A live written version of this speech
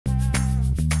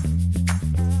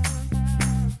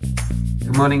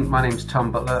Good morning, my name's Tom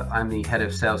Butler. I'm the Head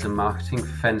of Sales and Marketing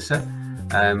for Fensa,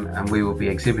 and we will be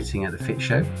exhibiting at the FIT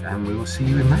show, and we will see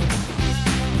you in May.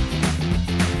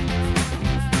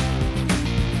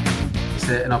 It's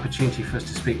an opportunity for us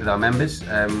to speak with our members.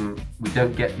 We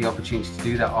don't get the opportunity to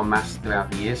do that en masse throughout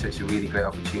the year, so it's a really great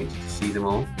opportunity to see them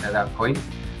all at that point.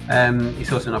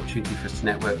 It's also an opportunity for us to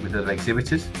network with other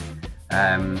exhibitors,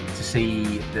 to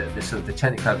see the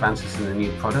technical advances and the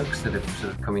new products that have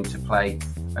sort of come into play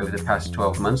over the past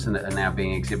 12 months and that are now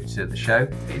being exhibited at the show.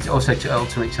 It's also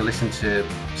ultimately to listen to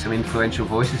some influential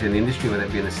voices in the industry, whether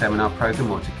it be in the seminar program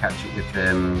or to catch up with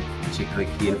particularly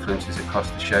key influencers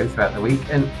across the show throughout the week,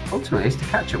 and ultimately it's to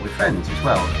catch up with friends as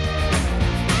well.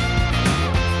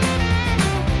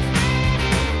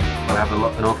 We'll have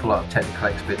an awful lot of technical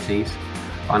expertise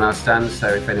on our stands, so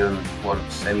if any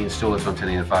installers want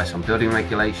any advice on building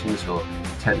regulations or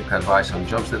technical advice on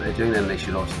jobs that they're doing, then they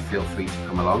should also feel free to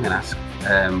come along and ask.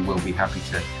 We'll be happy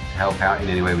to help out in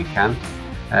any way we can.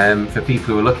 For people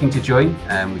who are looking to join,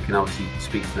 we can obviously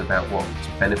speak to them about what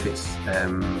benefits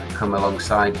come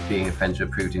alongside being a Fensa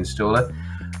approved installer.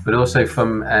 But also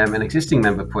from an existing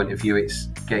member point of view, it's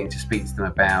getting to speak to them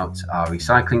about our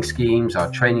recycling schemes,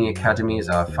 our training academies,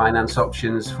 our finance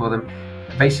options for them.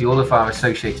 Basically all of our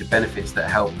associated benefits that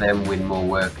help them win more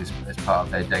work as part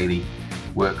of their daily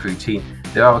work routine.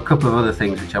 There are a couple of other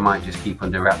things which I might just keep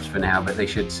under wraps for now, but they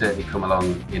should certainly come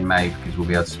along in May because we'll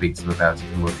be able to speak to them about it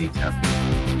in more detail.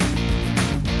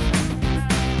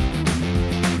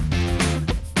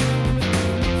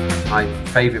 My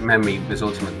favourite memory was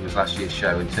last year's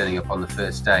show and turning up on the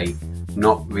first day,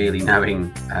 not really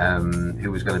knowing who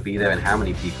was going to be there and how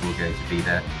many people were going to be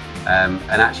there,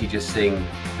 and actually just seeing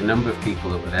the number of people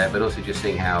that were there, but also just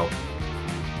seeing how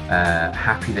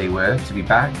happy they were to be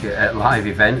back at live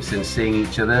events and seeing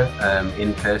each other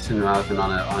in person rather than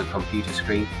on a computer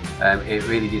screen. It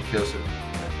really did feel sort of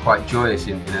quite joyous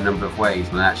in a number of ways,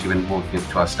 and actually when walking up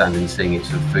to our stand and seeing it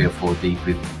sort of 3 or 4 deep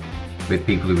with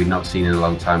people who we'd not seen in a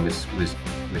long time was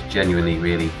genuinely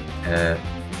really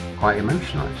quite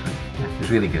emotional actually. Yeah, it was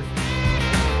really good.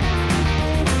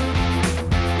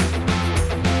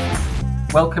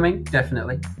 Welcoming,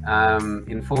 definitely.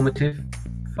 Informative,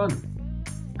 fun.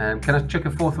 Can I chuck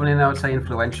a fourth one in? I would say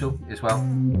influential as well.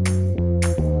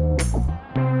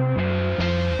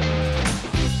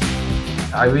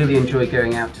 I really enjoy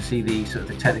going out to see the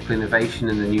technical innovation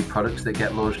and the new products that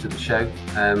get launched at the show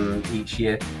each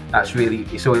year.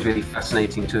 It's always really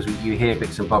fascinating to us. You hear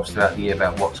bits and bobs throughout the year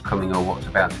about what's coming or what's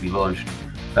about to be launched.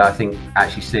 But I think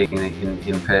actually seeing it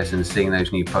in person, seeing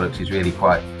those new products is really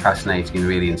quite fascinating and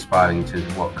really inspiring in terms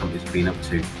of what companies have been up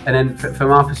to. And then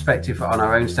from our perspective on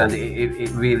our own stand, it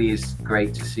really is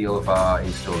great to see all of our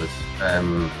installers.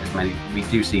 We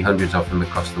do see hundreds of them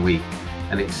across the week,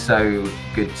 and it's so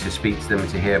good to speak to them and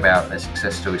to hear about their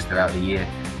success stories throughout the year,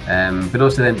 but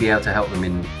also then be able to help them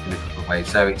in a couple of ways.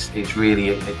 So it's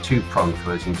really a two-pronged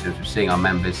for us in terms of seeing our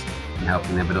members and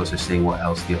helping them, but also seeing what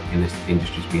else the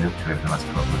industry's been up to over the last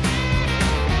 12 months.